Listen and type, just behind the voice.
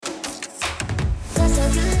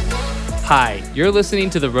Hi, you're listening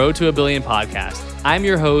to the Road to a Billion podcast. I'm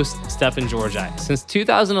your host, Stefan Georgi. Since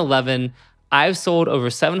 2011, I've sold over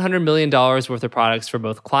 $700 million worth of products for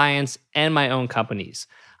both clients and my own companies.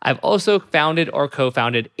 I've also founded or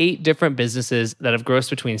co-founded 8 different businesses that have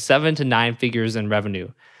grossed between 7 to 9 figures in revenue.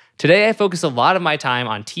 Today, I focus a lot of my time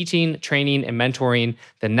on teaching, training, and mentoring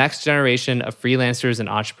the next generation of freelancers and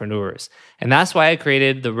entrepreneurs. And that's why I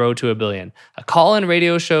created The Road to a Billion, a call-in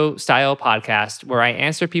radio show style podcast where I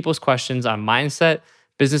answer people's questions on mindset,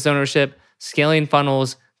 business ownership, scaling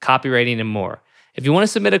funnels, copywriting, and more. If you want to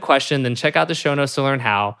submit a question, then check out the show notes to learn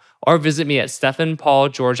how, or visit me at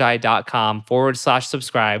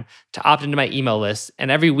stefanpaulgeorgi.com/subscribe to opt into my email list.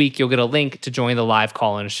 And every week you'll get a link to join the live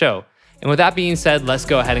call-in show. And with that being said, let's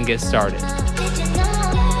go ahead and get started.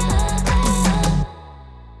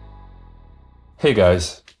 Hey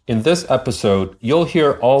guys, in this episode, you'll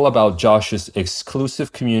hear all about Josh's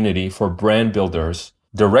exclusive community for brand builders,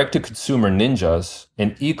 direct-to-consumer ninjas,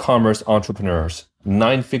 and e-commerce entrepreneurs,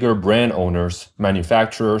 9-figure brand owners,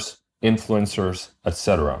 manufacturers, influencers,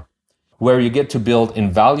 etc., where you get to build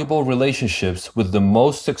invaluable relationships with the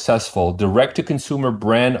most successful direct-to-consumer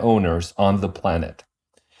brand owners on the planet,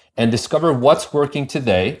 and discover what's working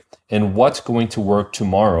today and what's going to work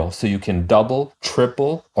tomorrow so you can double,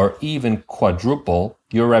 triple, or even quadruple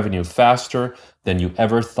your revenue faster than you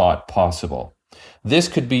ever thought possible. This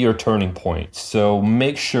could be your turning point, so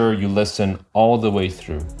make sure you listen all the way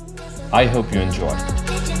through. I hope you enjoy.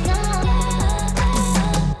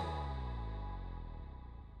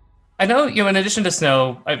 I know, in addition to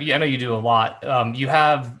Snow, I know you do a lot. You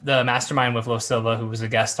have the mastermind with Lo Silva, who was a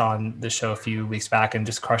guest on the show a few weeks back and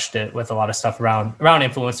just crushed it with a lot of stuff around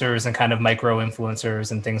influencers and kind of micro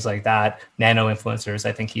influencers and things like that. Nano influencers,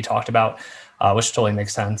 I think he talked about, which totally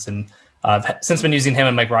makes sense. And I've since been using him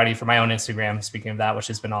and Mike Roddy for my own Instagram, speaking of that, which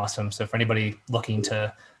has been awesome. So for anybody looking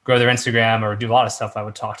to grow their Instagram or do a lot of stuff, I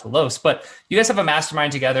would talk to Los. But you guys have a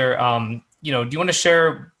mastermind together. Do you want to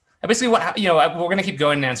share basically what, we're going to keep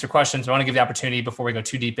going and answer questions. I want to give the opportunity before we go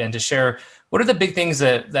too deep in to share what are the big things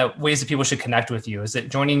that ways that people should connect with you? Is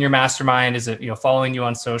it joining your mastermind? Is it, following you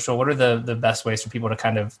on social? What are the best ways for people to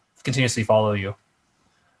kind of continuously follow you?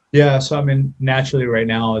 Yeah. So, naturally right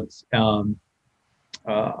now it's, I'm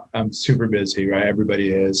super busy, right?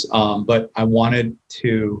 Everybody is. But I've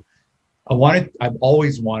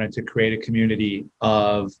always wanted to create a community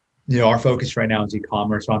of, our focus right now is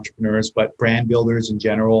e-commerce entrepreneurs, but brand builders in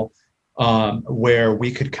general, where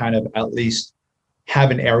we could kind of at least have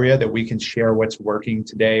an area that we can share what's working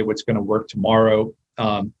today, what's going to work tomorrow.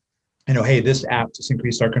 Hey, this app just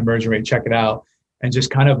increased our conversion rate, check it out. And just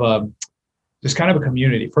kind of a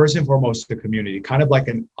community, first and foremost, a community, kind of like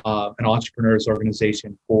an entrepreneurs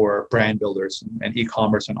organization for brand builders and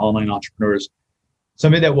e-commerce and online entrepreneurs.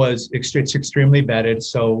 Something that it's extremely vetted.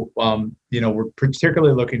 So, we're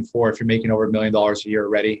particularly looking for, if you're making over $1 million a year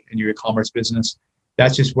already in your e-commerce business,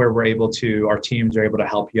 that's just where our teams are able to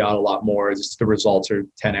help you out a lot more, as the results are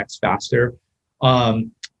 10x faster.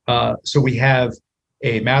 So we have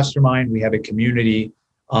a mastermind, we have a community.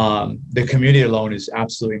 The community alone is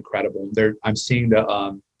absolutely incredible. I'm seeing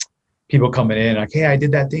the people coming in like, hey, I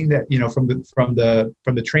did that thing that,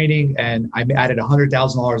 from the training, and I added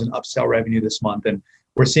 $100,000 in upsell revenue this month. And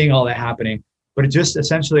we're seeing all that happening, but it's just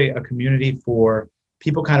essentially a community for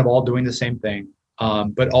people kind of all doing the same thing,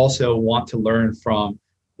 but also want to learn from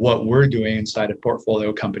what we're doing inside of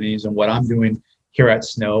portfolio companies and what I'm doing here at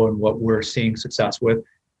Snow and what we're seeing success with.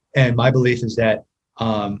 And my belief is that,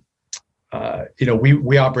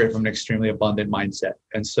 we operate from an extremely abundant mindset.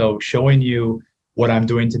 And so showing you what I'm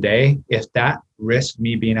doing today, if that risks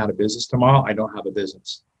me being out of business tomorrow, I don't have a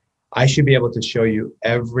business. I should be able to show you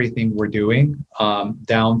everything we're doing,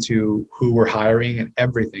 down to who we're hiring and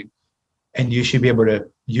everything. And you should be able to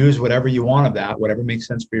use whatever you want of that, whatever makes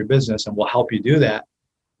sense for your business, and we'll help you do that.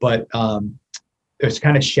 But there's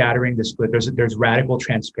kind of shattering the split. There's radical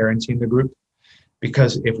transparency in the group,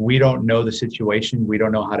 because if we don't know the situation, we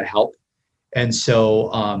don't know how to help. And so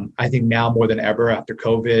I think now more than ever after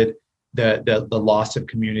COVID, the loss of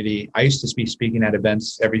community. I used to be speaking at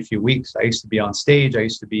events every few weeks. I used to be on stage. I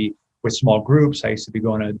used to be with small groups. I used to be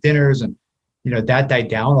going to dinners, and that died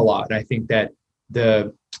down a lot. And I think that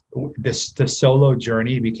the solo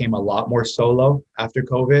journey became a lot more solo after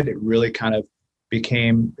COVID. It really kind of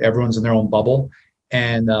became everyone's in their own bubble,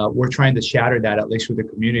 and we're trying to shatter that, at least with the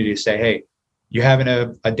community, to say, hey, you having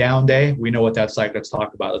a down day? We know what that's like. Let's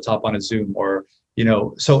talk about it. Let's hop on a Zoom, or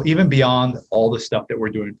so even beyond all the stuff that we're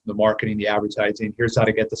doing, the marketing, the advertising, here's how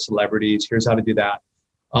to get the celebrities, here's how to do that.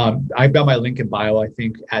 I've got my link in bio, I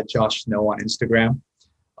think, at Josh Snow on Instagram.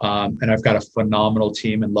 And I've got a phenomenal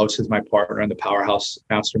team, and Los is my partner in the Powerhouse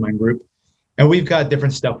Mastermind group. And we've got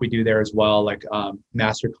different stuff we do there as well, like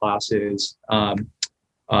master classes.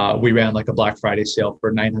 We ran like a Black Friday sale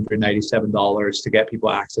for $997 to get people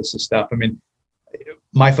access to stuff. I mean,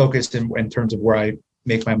 my focus in terms of where I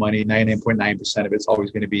make my money, 99.9% of it's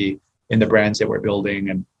always going to be in the brands that we're building,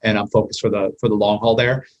 and I'm focused for the long haul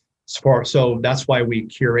there. So that's why we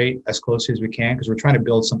curate as closely as we can, because we're trying to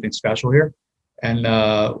build something special here. And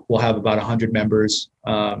we'll have about 100 members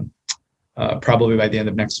probably by the end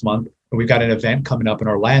of next month. And we've got an event coming up in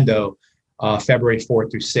Orlando, February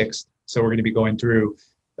 4th through 6th. So we're going to be going through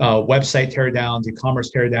website teardowns,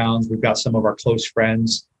 e-commerce teardowns. We've got some of our close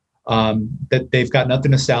friends that they've got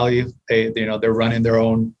nothing to sell you. They're running their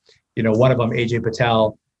own. One of them, AJ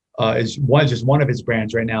Patel, is just one of his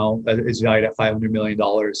brands right now is valued at $500 million.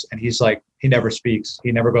 And he's like, he never speaks.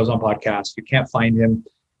 He never goes on podcasts. You can't find him.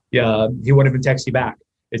 Yeah, he wouldn't even text you back.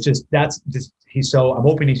 It's just, I'm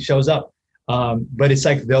hoping he shows up. But it's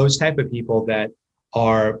like those type of people that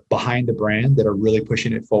are behind the brand that are really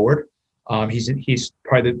pushing it forward. He's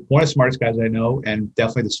probably one of the smartest guys I know, and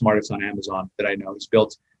definitely the smartest on Amazon that I know. He's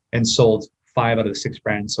built and sold 5 out of the 6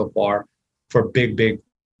 brands so far for big, things.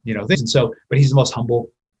 And so, but he's the most humble,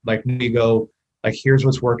 like, ego, like, here's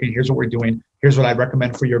what's working, here's what we're doing, here's what I'd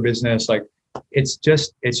recommend for your business. Like, it's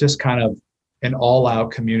just kind of an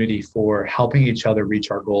all-out community for helping each other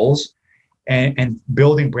reach our goals and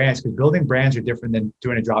building brands, because building brands are different than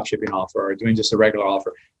doing a drop shipping offer or doing just a regular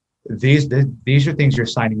offer. These are things you're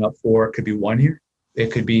signing up for. It could be 1 year,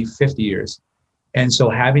 it could be 50 years. And so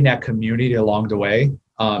having that community along the way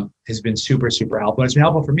has been super, super helpful. And it's been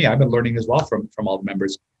helpful for me. I've been learning as well from all the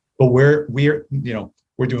members. But we're doing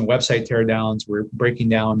website teardowns. We're breaking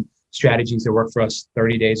down strategies that worked for us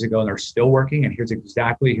 30 days ago and are still working. And here are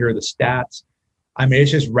the stats. I mean,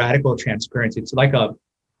 it's just radical transparency. It's like a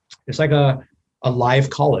live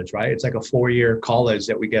college, right? It's like a 4-year college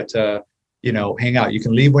that we get to, hang out. You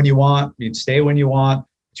can leave when you want, you can stay when you want,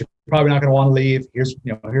 but you're probably not going to want to leave. Here's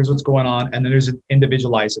what's going on. And then there's an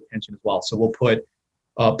individualized attention as well. So we'll put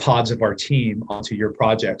pods of our team onto your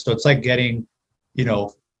project. So it's like getting,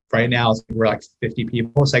 right now we're like 50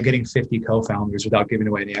 people. It's like getting 50 co-founders without giving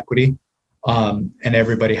away any equity, and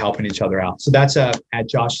everybody helping each other out. So that's at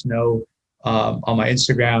Josh Snow on my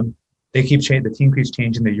Instagram. They keep changing. The team keeps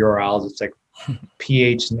changing the URLs. It's like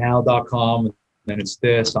phnow.com, and then it's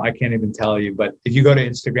this. So I can't even tell you. But if you go to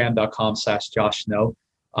Instagram.com/Josh Snow,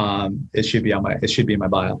 it should be in my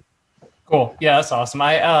bio. Cool. Yeah, that's awesome.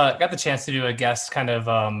 I got the chance to do a guest kind of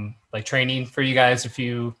like training for you guys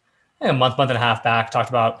a month and a half back. Talked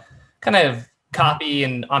about kind of copy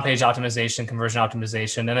and on-page optimization, conversion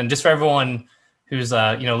optimization, and then just for everyone who's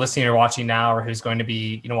listening or watching now, or who's going to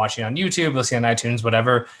be watching on YouTube, listening on iTunes,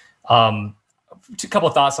 whatever. A couple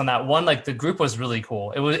of thoughts on that. One, like, the group was really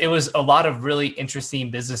cool. It was a lot of really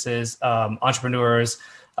interesting businesses, entrepreneurs,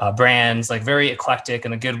 brands, like very eclectic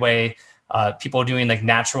in a good way. People doing like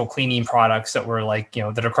natural cleaning products that were like,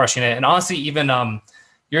 that are crushing it. And honestly, even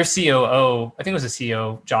your COO, I think it was a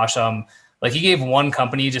CEO, Josh, like, he gave one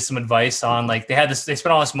company just some advice on, like, they spent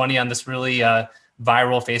all this money on this really viral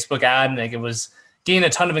Facebook ad, and like, it was getting a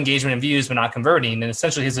ton of engagement and views, but not converting. And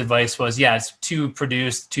essentially his advice was, yeah, it's too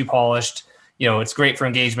produced, too polished. It's great for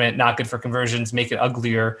engagement, not good for conversions, make it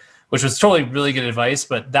uglier, which was totally really good advice.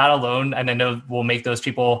 But that alone, and I know, will make those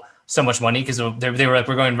people so much money, because they were like,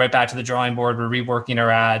 we're going right back to the drawing board. We're reworking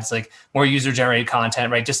our ads, like more user generated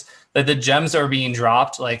content, right? Just the gems that were being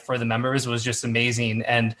dropped, like, for the members was just amazing.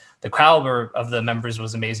 And the caliber of the members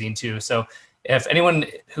was amazing too. So if anyone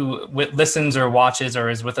who listens or watches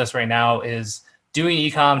or is with us right now is doing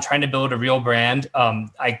e-com, trying to build a real brand,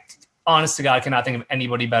 I honest to God cannot think of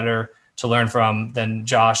anybody better to learn from than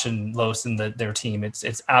Josh and Los and their team.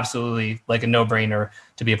 It's absolutely like a no-brainer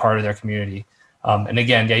to be a part of their community. And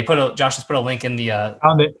again, yeah, Josh has put a link in the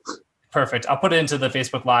found it. Perfect. I'll put it into the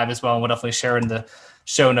Facebook Live as well, and we'll definitely share in the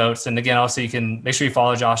show notes. And again, also, you can make sure you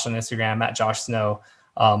follow Josh on Instagram at Josh Snow.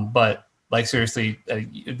 But like, seriously,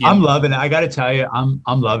 I'm loving it. I got to tell you,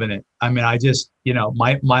 I'm loving it. I mean, I just,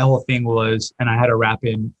 my whole thing was, and I had to wrap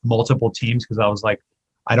in multiple teams because I was like,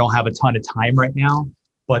 I don't have a ton of time right now,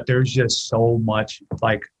 but there's just so much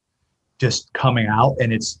like just coming out,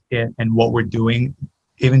 and and what we're doing,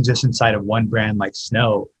 even just inside of one brand like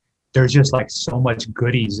Snow, there's just like so much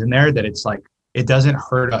goodies in there that it's like, it doesn't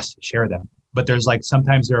hurt us to share them. But there's like,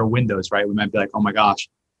 sometimes there are windows, right? We might be like, oh my gosh,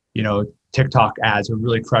 TikTok ads are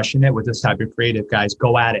really crushing it with this type of creative, guys,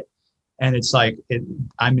 go at it. And it's like,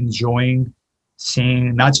 I'm enjoying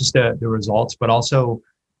seeing not just the results, but also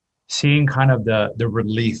seeing kind of the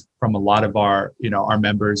relief from a lot of our, our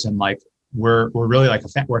members. And like, we're really like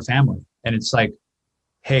we're a family. And it's like,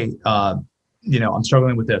 hey, I'm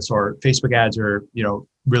struggling with this, or Facebook ads are,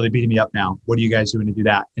 really beating me up now. What are you guys doing to do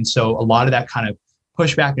that? And so a lot of that kind of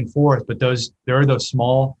push back and forth, but there are those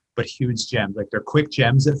small but huge gems. Like they're quick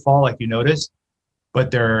gems that fall, like you noticed,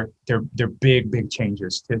 but they're big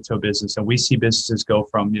changes to a business. And we see businesses go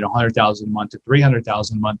from 100,000 a month to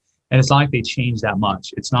 300,000 a month, and it's not like they change that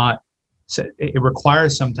much. It's not. It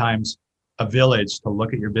requires sometimes a village to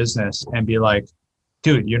look at your business and be like,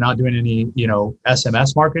 dude, you're not doing any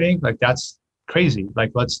SMS marketing. Like that's crazy.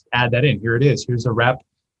 Like let's add that in. Here it is. Here's a rep.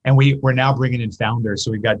 And we're now bringing in founders. So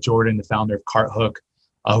we've got Jordan, the founder of CartHook,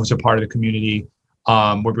 who's a part of the community.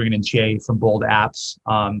 We're bringing in Jay from Bold Apps.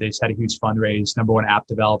 They just had a huge fundraise, #1 app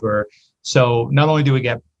developer. So not only do we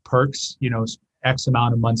get perks, X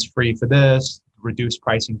amount of months free for this, reduced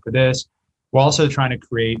pricing for this, we're also trying to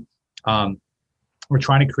create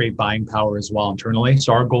buying power as well internally.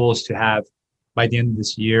 So our goal is to have, by the end of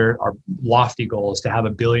this year, our lofty goal is to have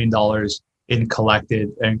 $1 billion in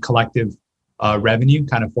collective revenue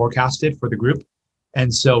kind of forecasted for the group.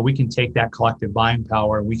 And so we can take that collective buying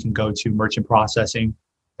power and we can go to merchant processing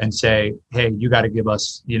and say, hey, you got to give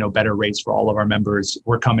us, better rates for all of our members.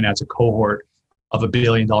 We're coming as a cohort of $1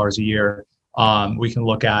 billion a year. We can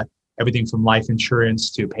look at everything from life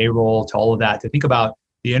insurance to payroll to all of that to think about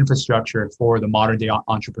the infrastructure for the modern day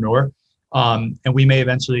entrepreneur. And we may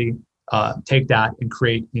eventually take that and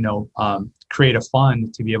create a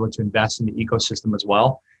fund to be able to invest in the ecosystem as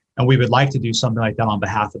well. And we would like to do something like that on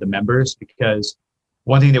behalf of the members, because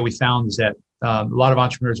one thing that we found is that a lot of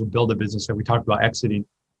entrepreneurs will build a business that we talked about exiting.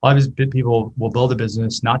 A lot of people will build a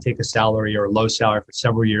business, not take a salary or a low salary for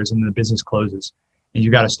several years, and then the business closes. And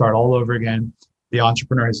you got to start all over again. The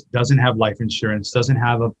entrepreneur doesn't have life insurance, doesn't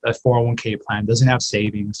have a 401k plan, doesn't have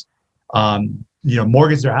savings,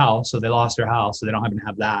 mortgaged their house. So they lost their house. So they don't even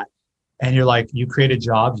have that. And you're like, you created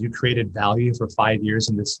jobs, you created value for 5 years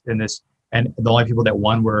in this, and the only people that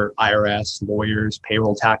won were IRS, lawyers,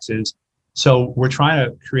 payroll taxes. So we're trying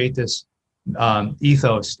to create this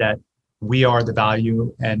ethos that we are the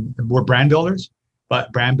value, and we're brand builders,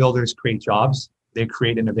 but brand builders create jobs. They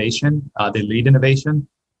create innovation. They lead innovation.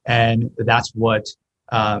 And that's what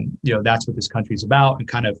this country is about, and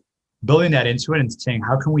kind of building that into it and saying,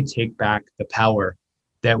 how can we take back the power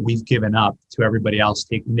that we've given up to everybody else,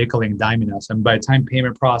 take nickel and diming us. And by the time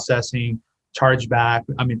payment processing, chargeback,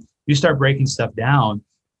 you start breaking stuff down,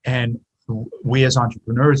 and we as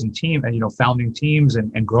entrepreneurs and team and, founding teams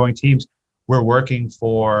and growing teams, we're working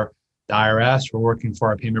for the IRS, we're working for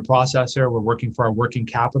our payment processor, we're working for our working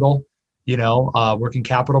capital, working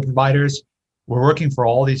capital providers. We're working for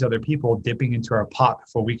all these other people dipping into our pot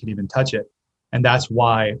before we can even touch it. And that's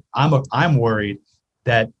why I'm worried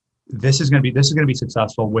that this is going to be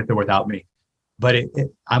successful with or without me. But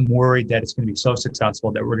I'm worried that it's going to be so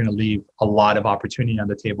successful that we're going to leave a lot of opportunity on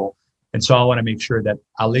the table. And so I want to make sure that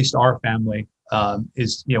at least our family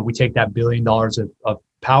we take that $1 billion of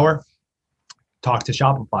power, talk to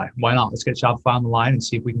Shopify. Why not? Let's get Shopify on the line and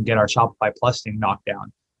see if we can get our Shopify Plus thing knocked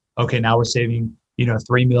down. Okay, now we're saving,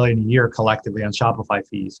 $3 million a year collectively on Shopify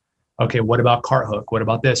fees. Okay, what about CartHook? What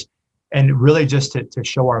about this? And really just to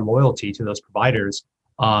show our loyalty to those providers.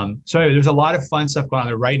 So anyway, there's a lot of fun stuff going on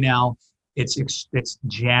there right now. It's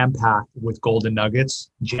jam-packed with golden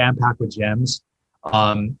nuggets, jam-packed with gems.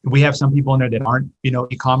 We have some people in there that aren't,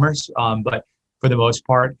 e-commerce, but for the most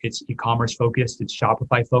part, it's e-commerce focused. It's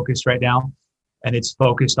Shopify focused right now, and it's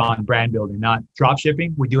focused on brand building, not drop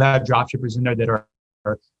shipping. We do have drop shippers in there that are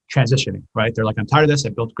transitioning, right? They're like, I'm tired of this. I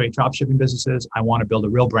built great drop shipping businesses. I want to build a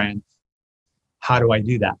real brand. How do I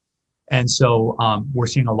do that? And so we're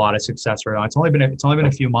seeing a lot of success right now. It's only been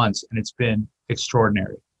a few months, and it's been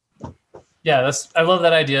extraordinary. Yeah, I love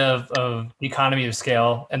that idea of the economy of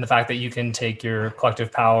scale and the fact that you can take your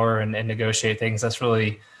collective power and negotiate things. That's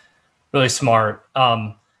really, really smart.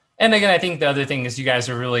 And again, I think the other thing is you guys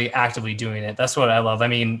are really actively doing it. That's what I love.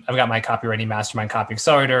 I've got my copywriting mastermind, Copy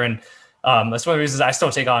Accelerator, and that's one of the reasons I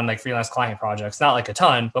still take on like freelance client projects, not like a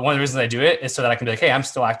ton, but one of the reasons I do it is so that I can be like, hey, I'm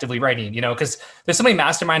still actively writing, because there's so many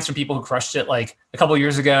masterminds from people who crushed it like a couple of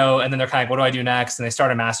years ago. And then they're kind of like, what do I do next? And they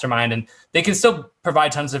start a mastermind and they can still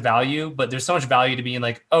provide tons of value, but there's so much value to being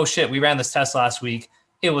like, oh shit, we ran this test last week.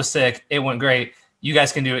 It was sick. It went great. You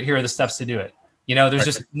guys can do it. Here are the steps to do it. There's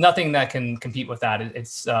just nothing that can compete with that.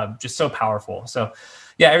 It's just so powerful. So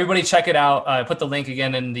yeah, everybody check it out. I put the link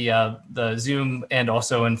again in the Zoom and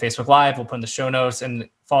also in Facebook Live. We'll put in the show notes, and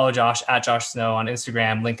follow Josh at Josh Snow on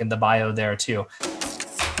Instagram, link in the bio there too.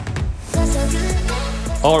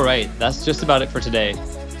 All right, that's just about it for today.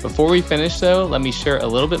 Before we finish though, let me share a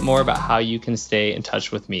little bit more about how you can stay in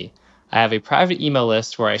touch with me. I have a private email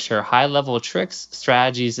list where I share high-level tricks,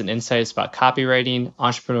 strategies, and insights about copywriting,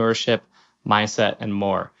 entrepreneurship, mindset, and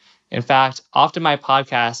more. In fact, often my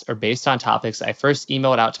podcasts are based on topics I first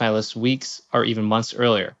emailed out to my list weeks or even months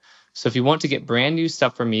earlier. So if you want to get brand new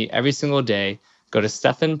stuff from me every single day, go to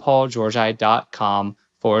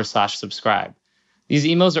stephanpaulgeorgi.com/subscribe. These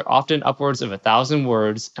emails are often upwards of 1,000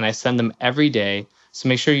 words, and I send them every day. So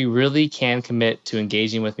make sure you really can commit to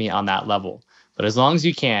engaging with me on that level. But as long as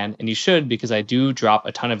you can, and you should because I do drop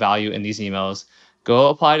a ton of value in these emails, go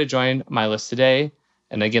apply to join my list today.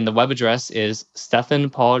 And again, the web address is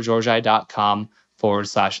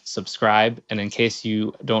stephanpaulgeorgi.com/subscribe. And in case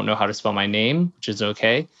you don't know how to spell my name, which is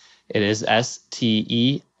okay, it is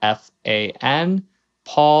Stefan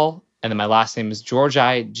Paul, and then my last name is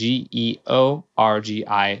Georgi,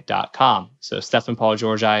 GEORGI.com. So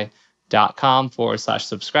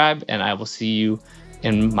stephanpaulgeorgi.com/subscribe, and I will see you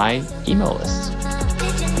in my email list.